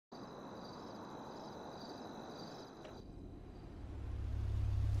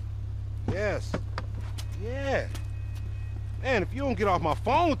Yes. Yeah. Man, if you don't get off my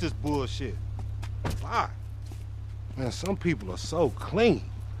phone with this bullshit. Why? Man, some people are so clean.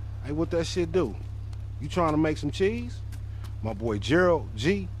 Hey, what that shit do? You trying to make some cheese? My boy Gerald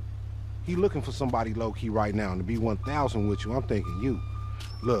G, he looking for somebody low-key right now, and to be 1,000 with you, I'm thinking you.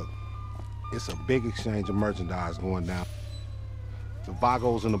 Look, it's a big exchange of merchandise going down. The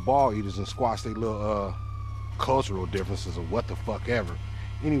Vagos and the Ball Eaters and squash their little, cultural differences or what the fuck ever.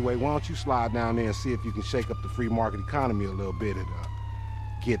 Anyway, why don't you slide down there and see if you can shake up the free market economy a little bit and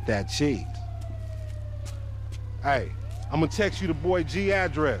get that cheese. Hey, I'm gonna text you the boy G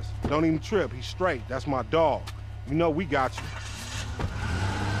address. Don't even trip, he's straight. That's my dog. You know we got you.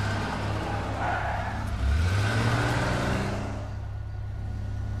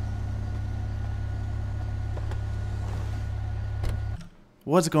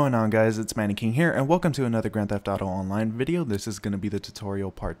 What's going on, guys? It's Manny King here, and welcome to another Grand Theft Auto Online video. This is going to be the tutorial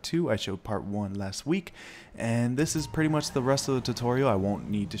part 2. I showed part 1 last week, and this is pretty much the rest of the tutorial. I won't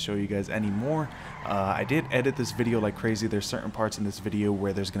need to show you guys anymore. I did edit this video like crazy. There's certain parts in this video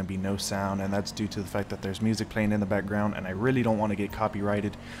where there's going to be no sound, and that's due to the fact that there's music playing in the background, and I really don't want to get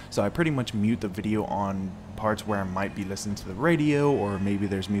copyrighted. So I pretty much mute the video on parts where I might be listening to the radio, or maybe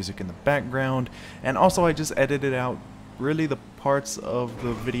there's music in the background. And also I just edited out really the parts of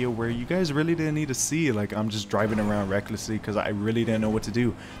the video where you guys really didn't need to see, like I'm just driving around recklessly because I really didn't know what to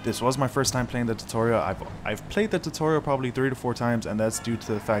do. This was my first time playing the tutorial. I've played the tutorial probably 3 to 4 times, and that's due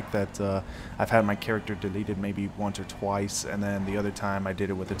to the fact that I've had my character deleted maybe once or twice, and then the other time I did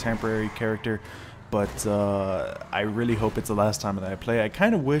it with a temporary character. But I really hope it's the last time that I play. I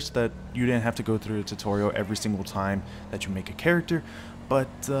kind of wish that you didn't have to go through the tutorial every single time that you make a character.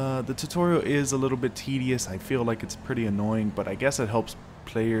 But the tutorial is a little bit tedious. I feel like it's pretty annoying, but I guess it helps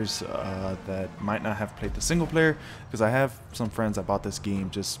players that might not have played the single player, because I have some friends that bought this game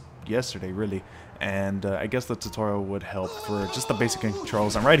just yesterday, really, and I guess the tutorial would help for just the basic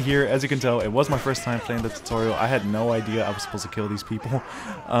controls. And right here, as you can tell, it was my first time playing the tutorial. I had no idea I was supposed to kill these people.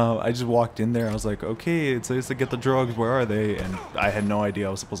 I just walked in there, I was like, okay, it says to get the drugs, where are they? And I had no idea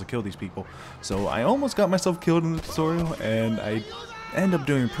I was supposed to kill these people. So I almost got myself killed in the tutorial, and I end up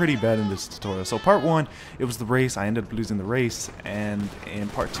doing pretty bad in this tutorial. So part 1, it was the race. I ended up losing the race, and in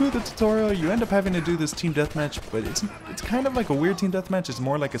part 2 of the tutorial, you end up having to do this team deathmatch, but it's kind of like a weird team deathmatch. It's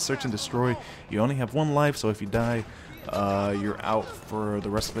more like a search and destroy. You only have 1 life, so if you die, you're out for the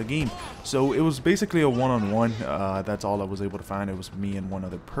rest of the game. So it was basically a one-on-one. That's all I was able to find. It was me and one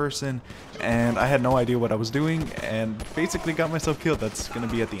other person, and I had no idea what I was doing, and basically got myself killed. That's gonna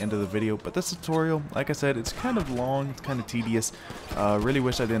be at the end of the video. But this tutorial, like I said, it's kind of long, it's kind of tedious. Really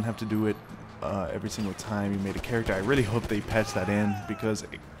wish I didn't have to do it every single time you made a character. I really hope they patch that in, because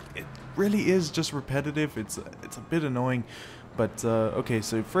it really is just repetitive. It's a bit annoying. But okay,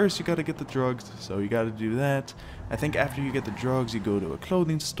 so first you gotta get the drugs, so you gotta do that. I think after you get the drugs, you go to a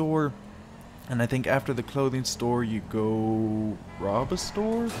clothing store, and I think after the clothing store you go rob a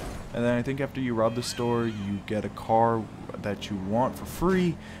store, and then I think after you rob the store you get a car that you want for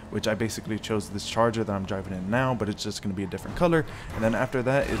free, which I basically chose this Charger that I'm driving in now, but it's just gonna be a different color. And then after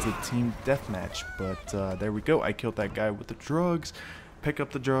that is a team deathmatch. But there we go, I killed that guy with the drugs. Pick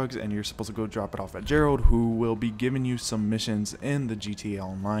up the drugs, and you're supposed to go drop it off at Gerald, who will be giving you some missions in the GTA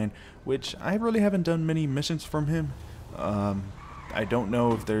Online, which I really haven't done many missions from him. I don't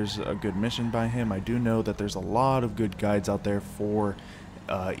know if there's a good mission by him. I do know that there's a lot of good guides out there for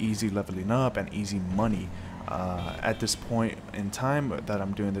easy leveling up and easy money. At this point in time that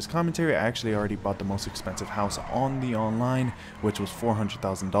I'm doing this commentary, I actually already bought the most expensive house on the online, which was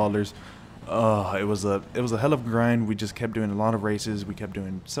 $400,000. It was a hell of a grind. We just kept doing a lot of races, we kept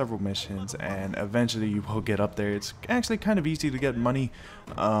doing several missions, and eventually you will get up there. It's actually kind of easy to get money,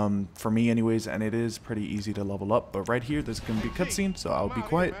 for me anyways, and it is pretty easy to level up. But right here, there's gonna be a cutscene, so I'll be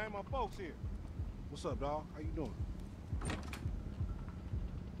quiet. What's up, dog? How you doing?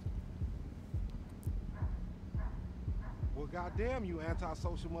 Well, goddamn, you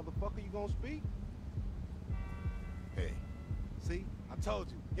antisocial motherfucker, you gonna speak? Hey, see? I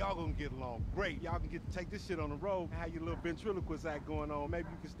told you, y'all gonna get along great. Y'all can get to take this shit on the road. Have your little ventriloquist act going on. Maybe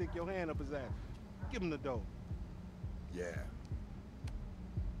you can stick your hand up his ass. Give him the dough. Yeah.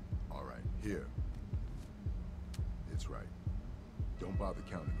 All right, here. It's right. Don't bother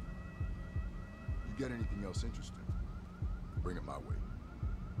counting it. You got anything else interesting? Bring it my way.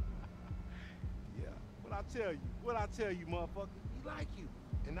 Yeah. What I tell you, motherfucker, he like you.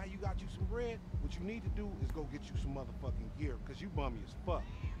 And now you got you some bread. What you need to do is go get you some motherfucking gear, because you bummy as fuck.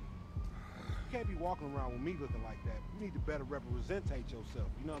 You can't be walking around with me looking like that. You need to better representate yourself.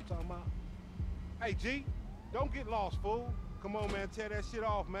 You know what I'm talking about? Hey, G, don't get lost, fool. Come on, man, tear that shit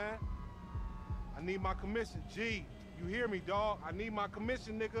off, man. I need my commission. G, you hear me, dog? I need my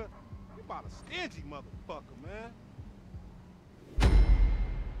commission, nigga. You about a stingy motherfucker, man.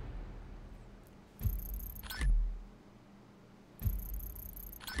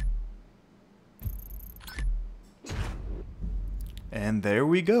 And there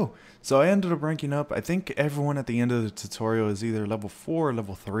we go. So I ended up ranking up. I think everyone at the end of the tutorial is either level 4 or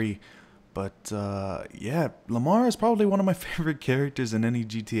level 3. But yeah, Lamar is probably one of my favorite characters in any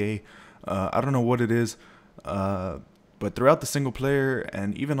GTA. I don't know what it is. But throughout the single player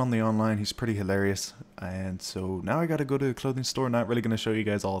and even on the online, he's pretty hilarious. And so now I gotta go to the clothing store. Not really gonna show you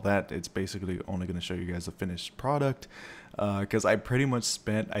guys all that. It's basically only gonna show you guys the finished product. Because I pretty much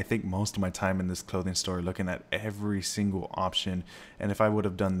spent, I think, most of my time in this clothing store looking at every single option. And if I would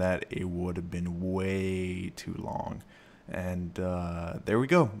have done that, it would have been way too long. And there we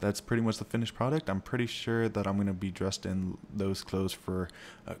go. That's pretty much the finished product. I'm pretty sure that I'm going to be dressed in those clothes for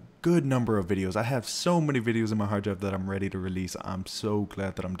a good number of videos. I have so many videos in my hard drive that I'm ready to release. I'm so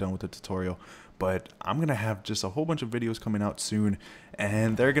glad that I'm done with the tutorial. But I'm going to have just a whole bunch of videos coming out soon.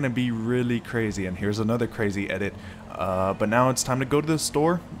 And they're going to be really crazy. And here's another crazy edit. But now it's time to go to the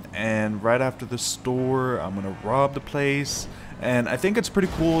store. And right after the store, I'm going to rob the place. And I think it's pretty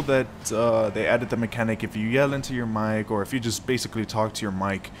cool that they added the mechanic if you yell into your mic, or if you just basically talk to your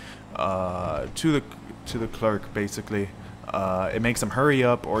mic to the clerk, basically. It makes him hurry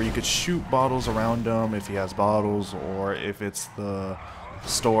up, or you could shoot bottles around him if he has bottles, or if it's the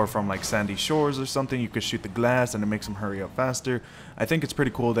store from like Sandy Shores or something, you could shoot the glass and it makes him hurry up faster. I think it's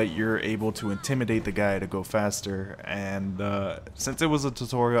pretty cool that you're able to intimidate the guy to go faster. And since it was a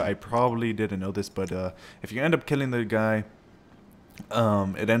tutorial, I probably didn't know this, but if you end up killing the guy,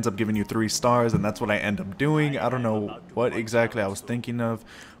 it ends up giving you 3 stars, and that's what I end up doing. I don't know what exactly I was thinking of,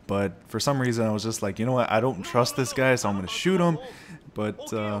 but for some reason I was just like, you know what, I don't trust this guy, so I'm gonna shoot him.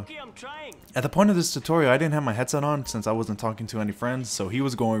 But at the point of this tutorial, I didn't have my headset on since I wasn't talking to any friends, so he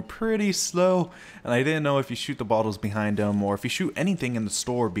was going pretty slow, and I didn't know if you shoot the bottles behind him, or if you shoot anything in the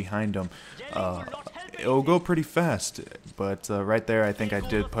store behind him, it'll go pretty fast. But right there, I think I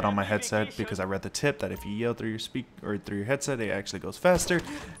did put on my headset because I read the tip that if you yell through your headset, it actually goes faster.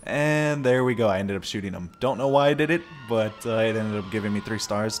 And there we go. I ended up shooting him. Don't know why I did it, but it ended up giving me 3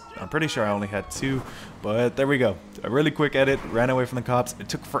 stars. I'm pretty sure I only had 2, but there we go. A really quick edit. Ran away from the cops. It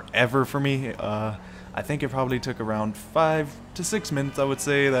took forever for me. I think it probably took around 5 to 6 minutes, I would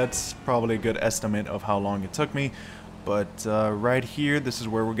say. That's probably a good estimate of how long it took me. But right here, this is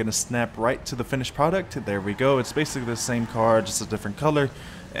where we're going to snap right to the finished product. There we go. It's basically the same car, just a different color.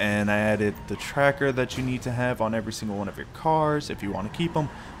 And I added the tracker that you need to have on every single one of your cars if you want to keep them.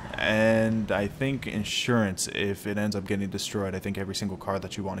 And I think insurance, if it ends up getting destroyed. I think every single car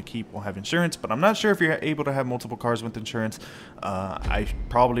that you want to keep will have insurance, but I'm not sure if you're able to have multiple cars with insurance. I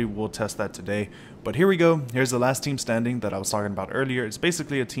probably will test that today. But here we go. Here's the last team standing that I was talking about earlier. It's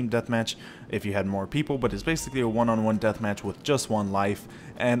basically a team deathmatch if you had more people, but it's basically a one-on-one deathmatch with just 1 life.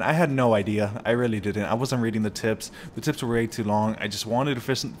 And I had no idea. I really didn't. I wasn't reading the tips. The tips were way too long. I just wanted to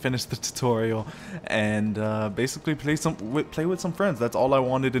finish the tutorial and basically play with some friends. That's all I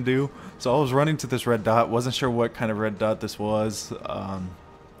wanted to do. So I was running to this red dot. Wasn't sure what kind of red dot this was.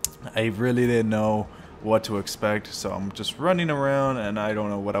 I really didn't know what to expect. So I'm just running around and I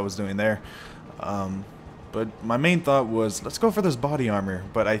don't know what I was doing there. But my main thought was, let's go for this body armor.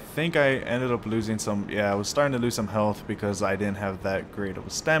 But I think I ended up losing some, I was starting to lose some health because I didn't have that great of a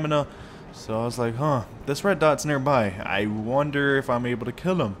stamina. So I was like, this red dot's nearby. I wonder if I'm able to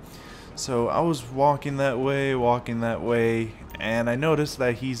kill him. So I was walking that way, and I noticed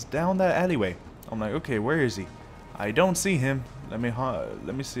that he's down that alleyway. I'm like, okay, where is he? I don't see him. Let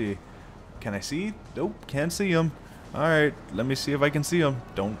me see. Can I see? Nope, can't see him. Alright, let me see if I can see him.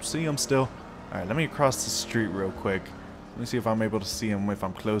 Don't see him still. Alright, let me cross the street real quick. Let me see if I'm able to see him if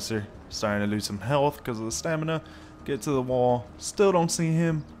I'm closer. Starting to lose some health because of the stamina. Get to the wall. Still don't see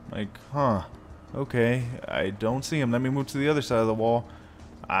him. Like, okay, I don't see him. Let me move to the other side of the wall.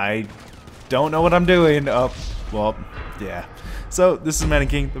 I don't know what I'm doing. Well, yeah. So, this is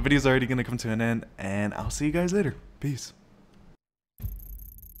Mannequin. The video's already going to come to an end, and I'll see you guys later. Peace.